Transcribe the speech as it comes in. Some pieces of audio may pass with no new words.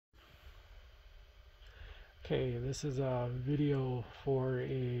Okay, this is a video for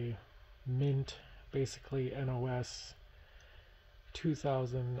a mint, basically NOS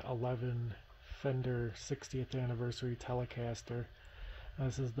 2011 Fender 60th anniversary Telecaster.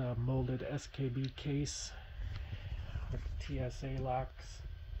 This is the molded SKB case with TSA locks.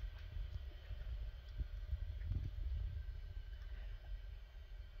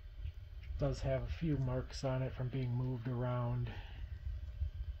 It does have a few marks on it from being moved around,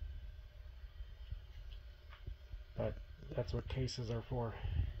 but that's what cases are for.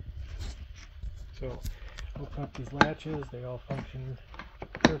 So open up these latches, they all function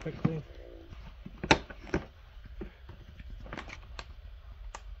perfectly.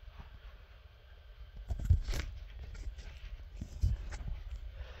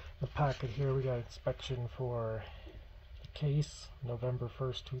 The pocket here, we got inspection for the case, November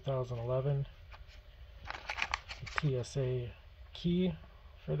 1st, 2011. The TSA key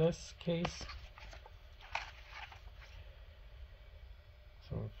for this case.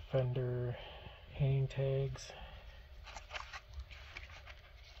 Some Fender hang tags.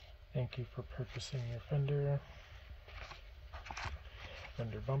 Thank you for purchasing your Fender.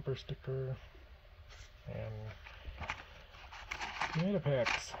 Fender bumper sticker. And data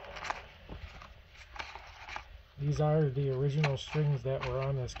packs. These are the original strings that were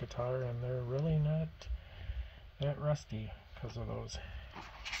on this guitar, and they're really not that rusty because of those.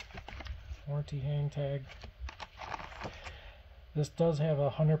 Warranty hang tag. This does have a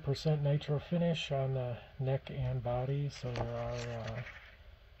 100% nitro finish on the neck and body, so there are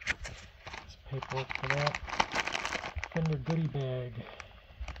paperwork for that. Fender goodie bag.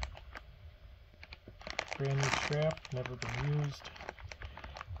 Brand new strap, never been used.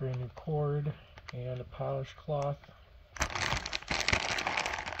 Brand new cord and a polished cloth.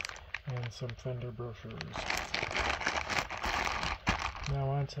 And some Fender brochures. Now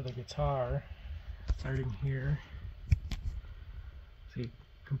onto the guitar. Starting here. See,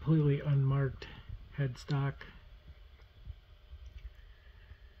 completely unmarked headstock.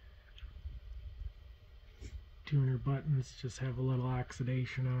 Tuner buttons just have a little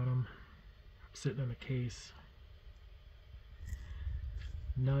oxidation on them. Sitting in the case.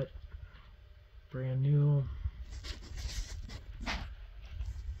 Nut, brand new.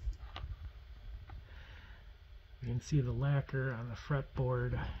 You can see the lacquer on the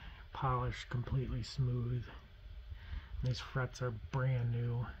fretboard, polished completely smooth. These frets are brand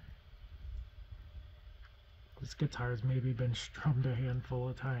new. This guitar has maybe been strummed a handful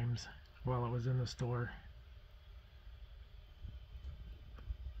of times while it was in the store.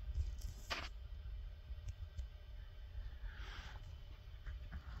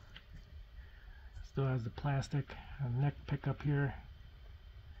 Still has the plastic on the neck pickup here.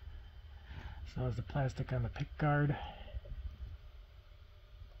 Still has the plastic on the pick guard.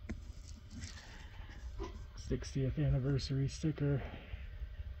 60th anniversary sticker.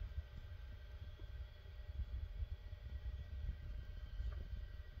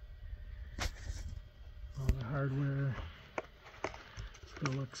 All the hardware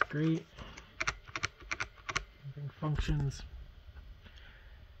still looks great. Everything functions.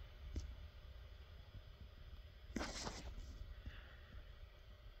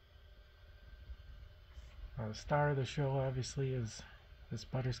 The star of the show obviously is this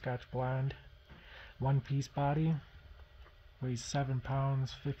butterscotch blonde one-piece body. Weighs 7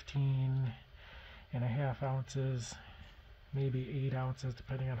 pounds, 15.5 ounces, maybe 8 ounces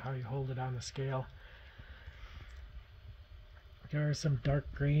depending on how you hold it on the scale. There are some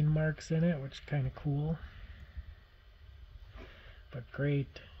dark grain marks in it, which is kind of cool, but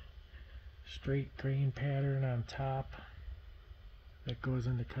great straight grain pattern on top that goes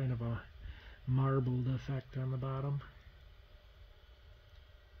into kind of a marbled effect on the bottom.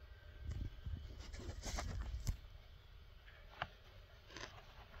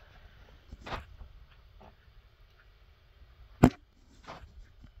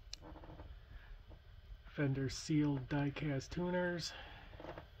 Fender sealed die-cast tuners.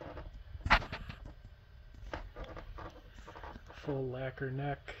 Full lacquer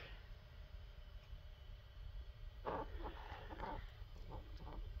neck.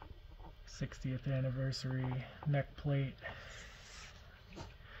 '60th anniversary neck plate.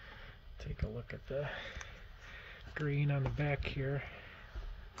 Take a look at the green on the back here.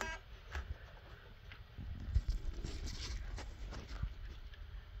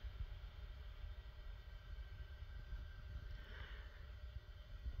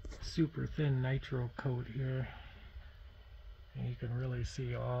 Super thin nitro coat here, and you can really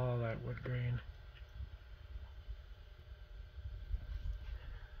see all that wood grain.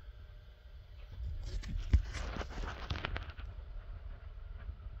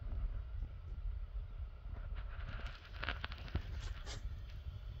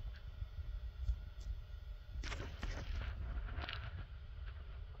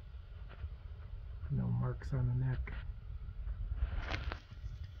 marks on the neck.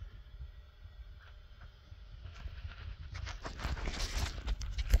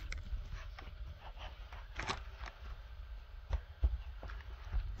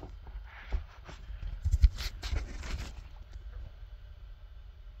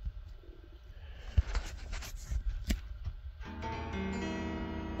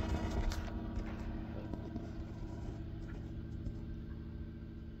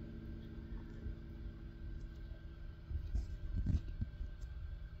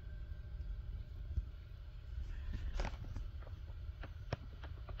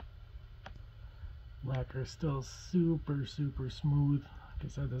 Lacquer is still super smooth. Like I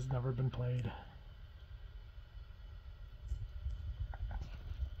said, this has never been played.